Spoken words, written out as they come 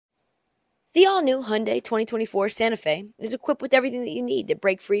The all-new Hyundai 2024 Santa Fe is equipped with everything that you need to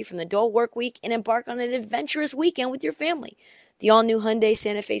break free from the dull work week and embark on an adventurous weekend with your family. The all-new Hyundai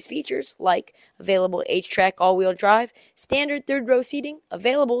Santa Fe's features, like available H-Track all-wheel drive, standard third-row seating,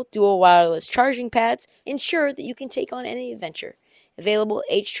 available dual wireless charging pads, ensure that you can take on any adventure. Available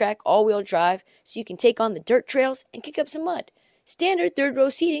H-Track all-wheel drive so you can take on the dirt trails and kick up some mud. Standard third-row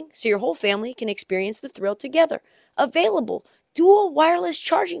seating so your whole family can experience the thrill together. Available dual wireless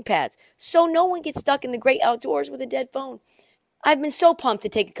charging pads so no one gets stuck in the great outdoors with a dead phone. I've been so pumped to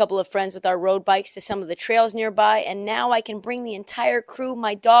take a couple of friends with our road bikes to some of the trails nearby, and now I can bring the entire crew,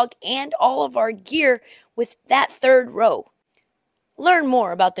 my dog, and all of our gear with that third row. Learn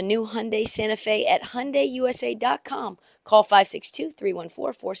more about the new Hyundai Santa Fe at HyundaiUSA.com. Call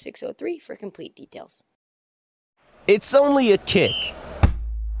 562-314-4603 for complete details. It's only a kick,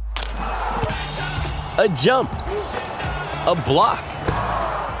 a jump, a block.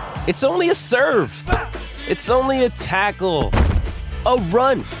 It's only a serve. It's only a tackle, a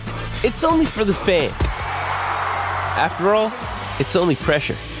run. It's only for the fans. After all, it's only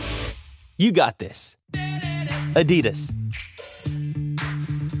pressure. You got this. Adidas.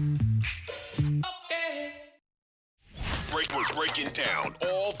 We're breaking down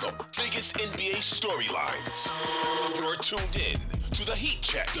all the biggest NBA storylines. You're tuned in to The Heat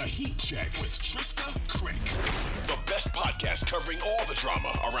Check. The Heat Check with Trista Crick. The best podcast covering all the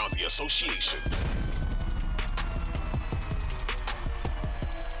drama around the association.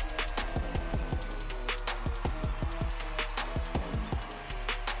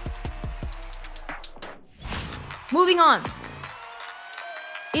 Moving on.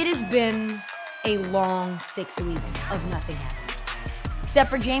 It has been a long 6 weeks of nothing happening,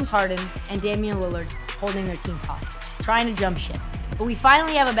 except for James Harden and Damian Lillard holding their teams hostage, trying to jump ship. But we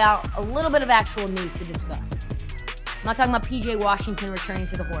finally have about a little bit of actual news to discuss. I'm not talking about PJ Washington returning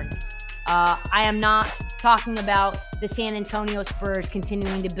to the Hornets. I am not talking about the San Antonio Spurs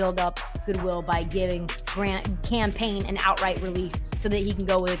continuing to build up goodwill by giving Cam Payne an outright release so that he can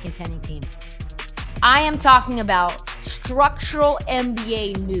go with a contending team. I am talking about structural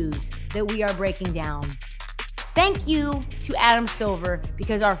NBA news that we are breaking down. Thank you to Adam Silver,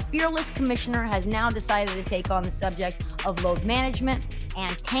 because our fearless commissioner has now decided to take on the subject of load management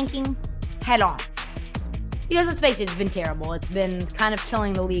and tanking head on. Because let's face it, it's been terrible. It's been kind of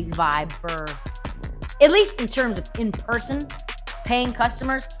killing the league's vibe for, at least in terms of in-person paying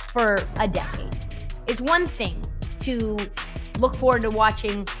customers, for a decade. It's one thing to look forward to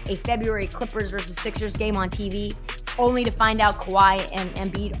watching a February Clippers versus Sixers game on TV, only to find out Kawhi and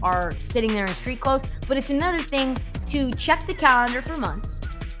Embiid are sitting there in street clothes. But it's another thing to check the calendar for months,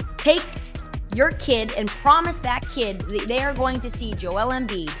 take your kid and promise that kid that they are going to see Joel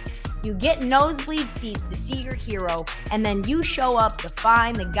Embiid. You get nosebleed seats to see your hero, and then you show up to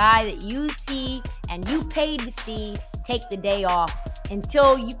find the guy that you see and you paid to see take the day off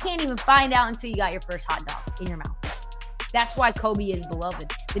until you can't even find out until you got your first hot dog in your mouth. That's why Kobe is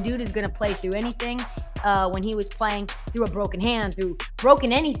beloved. The dude is going to play through anything. When he was playing through a broken hand, through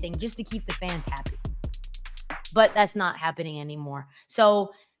broken anything, just to keep the fans happy. But that's not happening anymore.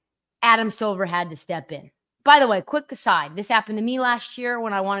 So Adam Silver had to step in. By the way, quick aside, this happened to me last year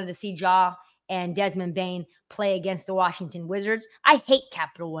when I wanted to see Ja and Desmond Bane play against the Washington Wizards. I hate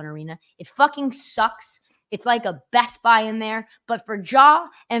Capital One Arena. It fucking sucks. It's like a Best Buy in there. But for Ja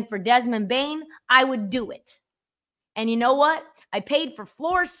and for Desmond Bane, I would do it. And you know what? I paid for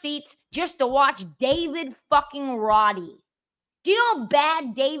floor seats just to watch David fucking Roddy. Do you know how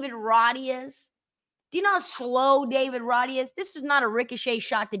bad David Roddy is? Do you know how slow David Roddy is? This is not a ricochet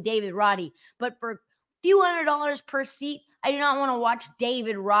shot to David Roddy, but for a few $100s per seat, I do not want to watch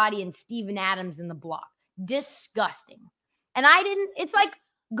David Roddy and Steven Adams in the block. Disgusting. And it's like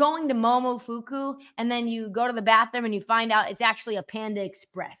going to Momofuku and then you go to the bathroom and you find out it's actually a Panda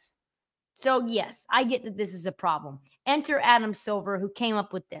Express. So yes, I get that this is a problem. Enter Adam Silver, who came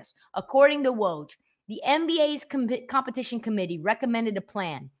up with this. According to Woj, the NBA's competition committee recommended a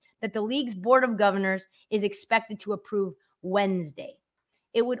plan that the league's board of governors is expected to approve Wednesday.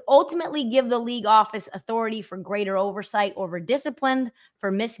 It would ultimately give the league office authority for greater oversight over discipline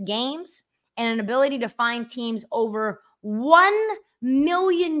for missed games and an ability to fine teams over $1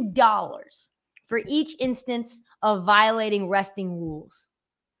 million for each instance of violating resting rules.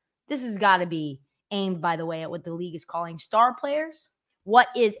 This has got to be aimed, by the way, at what the league is calling star players. What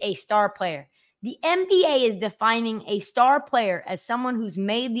is a star player? The NBA is defining a star player as someone who's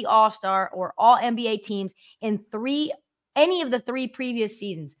made the All-Star or All NBA teams in any of the 3 previous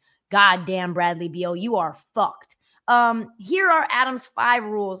seasons. Goddamn, Bradley Beal, you are fucked. Here are Adam's 5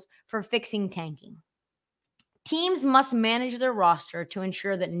 rules for fixing tanking. Teams must manage their roster to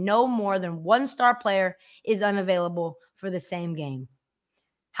ensure that no more than one star player is unavailable for the same game.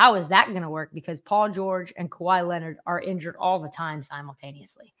 How is that going to work? Because Paul George and Kawhi Leonard are injured all the time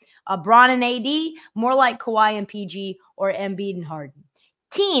simultaneously. Bron and AD, more like Kawhi and PG or Embiid and Harden.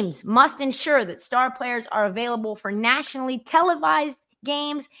 Teams must ensure that star players are available for nationally televised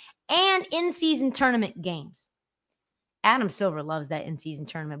games and in-season tournament games. Adam Silver loves that in-season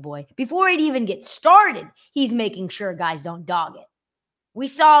tournament, boy. Before it even gets started, he's making sure guys don't dog it. We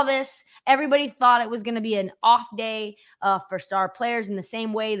saw this. Everybody thought it was going to be an off day for star players in the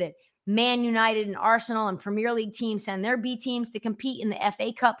same way that Man United and Arsenal and Premier League teams send their B teams to compete in the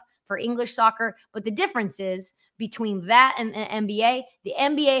FA Cup for English soccer. But the difference is between that and the NBA, the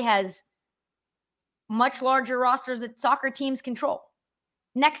NBA has much larger rosters that soccer teams control.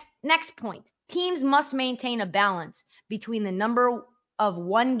 Next point. Teams must maintain a balance between the number of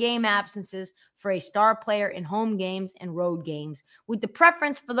one-game absences for a star player in home games and road games, with the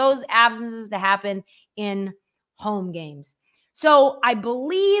preference for those absences to happen in home games. So I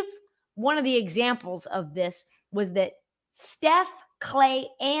believe one of the examples of this was that Steph, Clay,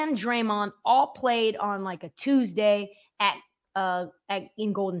 and Draymond all played on like a Tuesday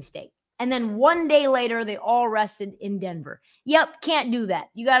in Golden State. And then one day later, they all rested in Denver. Yep, can't do that.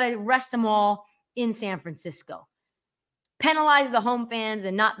 You got to rest them all in San Francisco. Penalize the home fans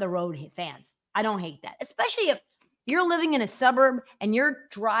and not the road fans. I don't hate that, especially if you're living in a suburb and you're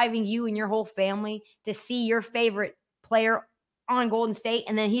driving you and your whole family to see your favorite player on Golden State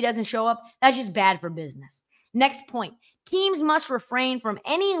and then he doesn't show up. That's just bad for business. Next point. Teams must refrain from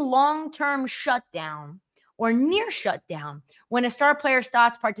any long-term shutdown or near shutdown when a star player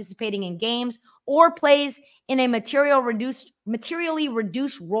stops participating in games or plays in a materially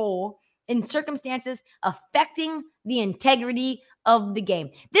reduced role in circumstances affecting the integrity of the game.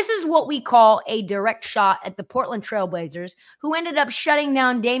 This is what we call a direct shot at the Portland Trailblazers, who ended up shutting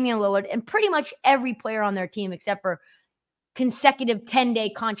down Damian Lillard and pretty much every player on their team except for consecutive 10-day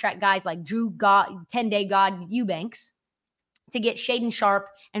contract guys like 10-day God Eubanks to get Shaedon Sharpe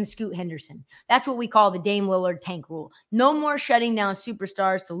and Scoot Henderson. That's what we call the Dame Lillard tank rule. No more shutting down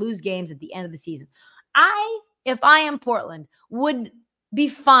superstars to lose games at the end of the season. If I am Portland, would be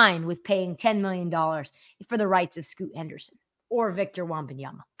fine with paying $10 million for the rights of Scoot Henderson or Victor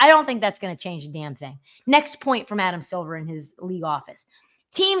Wembanyama. I don't think that's going to change a damn thing. Next point from Adam Silver in his league office.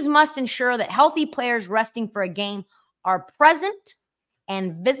 Teams must ensure that healthy players resting for a game are present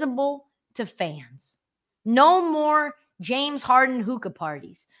and visible to fans. No more James Harden hookah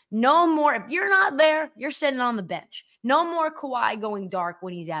parties. No more, if you're not there, you're sitting on the bench. No more Kawhi going dark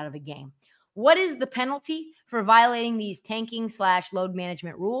when he's out of a game. What is the penalty for violating these tanking/load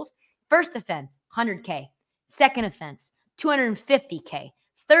management rules? First offense, $100K. Second offense, $250K.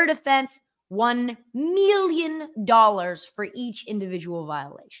 Third offense, $1 million for each individual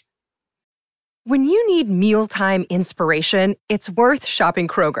violation. When you need mealtime inspiration, it's worth shopping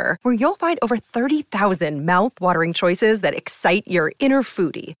Kroger, where you'll find over 30,000 mouth-watering choices that excite your inner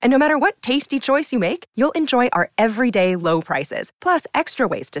foodie. And no matter what tasty choice you make, you'll enjoy our everyday low prices, plus extra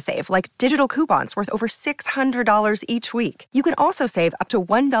ways to save, like digital coupons worth over $600 each week. You can also save up to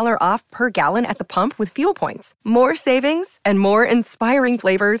 $1 off per gallon at the pump with fuel points. More savings and more inspiring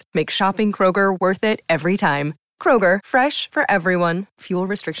flavors make shopping Kroger worth it every time. Kroger, fresh for everyone. Fuel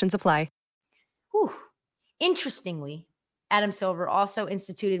restrictions apply. Whew. Interestingly, Adam Silver also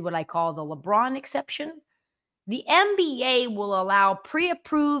instituted what I call the LeBron exception. The NBA will allow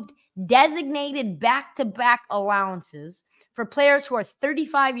pre-approved designated back-to-back allowances for players who are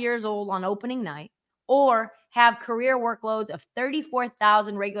 35 years old on opening night or have career workloads of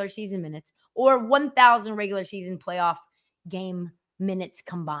 34,000 regular season minutes or 1,000 regular season playoff game minutes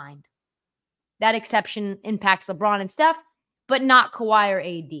combined. That exception impacts LeBron and Steph, but not Kawhi or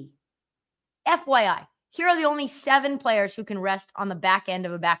AD. FYI, here are the only 7 players who can rest on the back end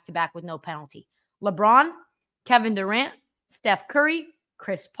of a back-to-back with no penalty. LeBron, Kevin Durant, Steph Curry,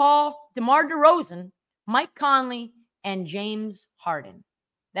 Chris Paul, DeMar DeRozan, Mike Conley, and James Harden.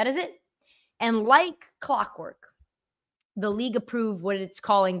 That is it. And like clockwork, the league approved what it's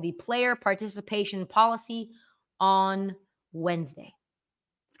calling the player participation policy on Wednesday.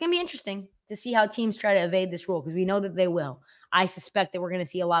 It's going to be interesting to see how teams try to evade this rule because we know that they will. I suspect that we're going to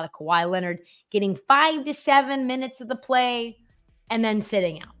see a lot of Kawhi Leonard getting 5 to 7 minutes of the play and then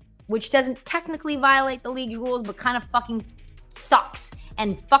sitting out, which doesn't technically violate the league's rules, but kind of fucking sucks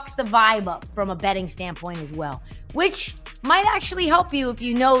and fucks the vibe up from a betting standpoint as well, which might actually help you if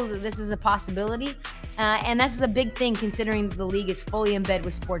you know that this is a possibility. And this is a big thing considering that the league is fully in bed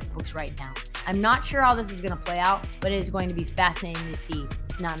with sportsbooks right now. I'm not sure how this is going to play out, but it is going to be fascinating to see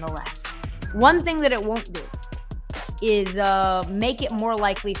nonetheless. One thing that it won't do is make it more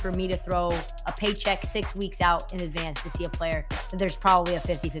likely for me to throw a paycheck 6 weeks out in advance to see a player that there's probably a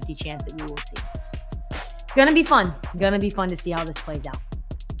 50-50 chance that we will see. Gonna be fun. Gonna be fun to see how this plays out.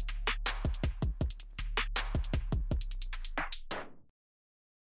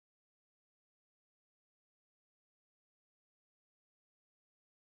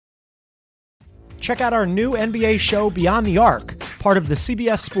 Check out our new NBA show, Beyond the Arc, part of the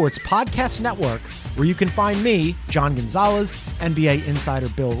CBS Sports Podcast Network, where you can find me, John Gonzalez, NBA insider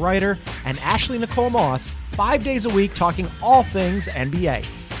Bill Reiter, and Ashley Nicole Moss 5 days a week talking all things NBA.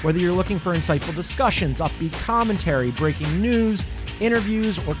 Whether you're looking for insightful discussions, upbeat commentary, breaking news,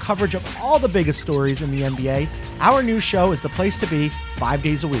 interviews, or coverage of all the biggest stories in the NBA, our new show is the place to be 5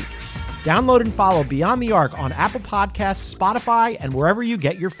 days a week. Download and follow Beyond the Arc on Apple Podcasts, Spotify, and wherever you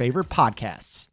get your favorite podcasts.